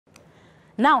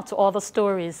Now to other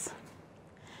stories.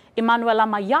 Emmanuella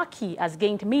Mayaki has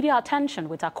gained media attention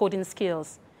with her coding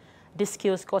skills. These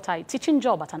skills got her a teaching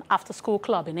job at an after-school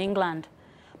club in England.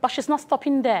 But she's not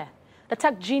stopping there. The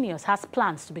tech genius has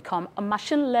plans to become a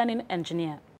machine learning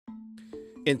engineer.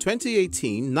 In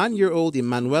 2018, 9-year-old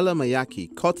Emmanuella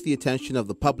Mayaki caught the attention of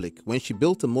the public when she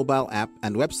built a mobile app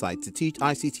and website to teach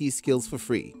ICT skills for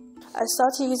free. I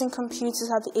started using computers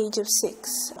at the age of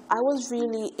 6. I was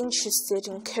really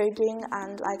interested in coding,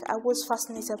 and I was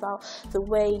fascinated about the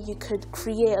way you could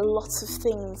create a lot of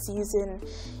things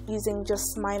using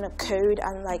just minor code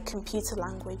and computer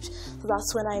language. So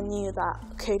that's when I knew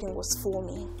that coding was for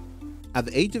me. At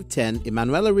the age of 10,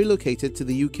 Emmanuella relocated to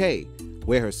the UK,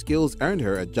 where her skills earned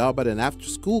her a job at an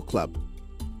after-school club.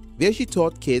 There she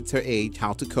taught kids her age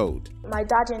how to code. My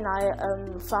dad and I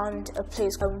found a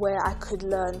place where I could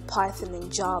learn Python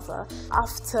and Java.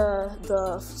 After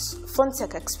the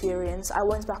Funtech experience, I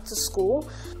went back to school.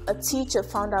 A teacher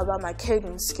found out about my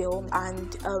coding skill,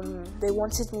 and they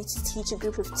wanted me to teach a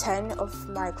group of 10 of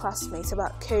my classmates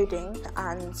about coding,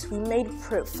 and we made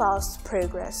fast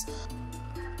progress.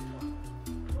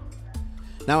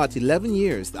 Now at 11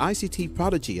 years, the ICT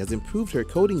prodigy has improved her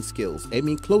coding skills,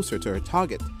 aiming closer to her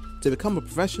target, to become a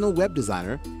professional web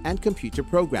designer and computer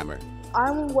programmer.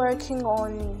 I'm working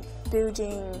on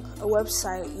building a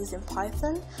website using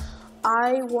Python.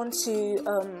 I want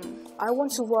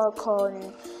to work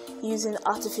on using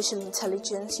artificial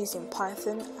intelligence using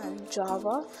Python and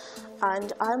Java,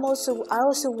 and I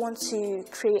also want to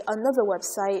create another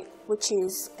website which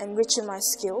is enriching my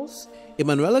skills.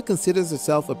 Emmanuella considers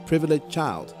herself a privileged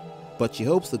child, but she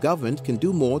hopes the government can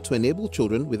do more to enable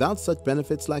children without such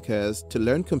benefits like hers to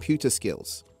learn computer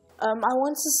skills. I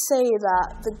want to say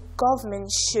that the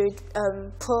government should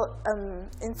put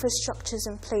infrastructures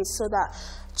in place so that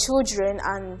children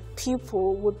and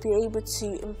people would be able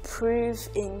to improve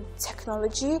in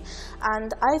technology.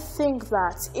 And I think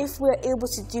that if we're able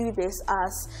to do this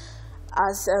as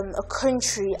a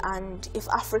country, and if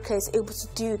Africa is able to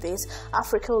do this,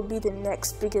 Africa will be the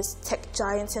next biggest tech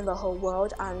giant in the whole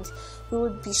world, and we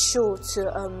would be sure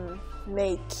to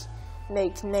make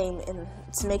a name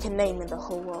in the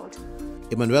whole world.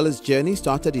 Emmanuella's journey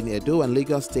started in Edo and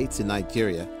Lagos states in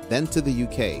Nigeria, then to the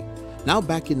UK. Now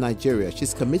back in Nigeria,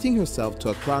 she's committing herself to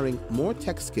acquiring more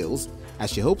tech skills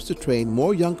as she hopes to train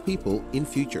more young people in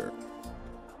future.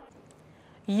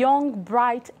 Young,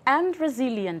 bright, and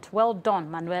resilient. Well done,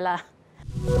 Emmanuella.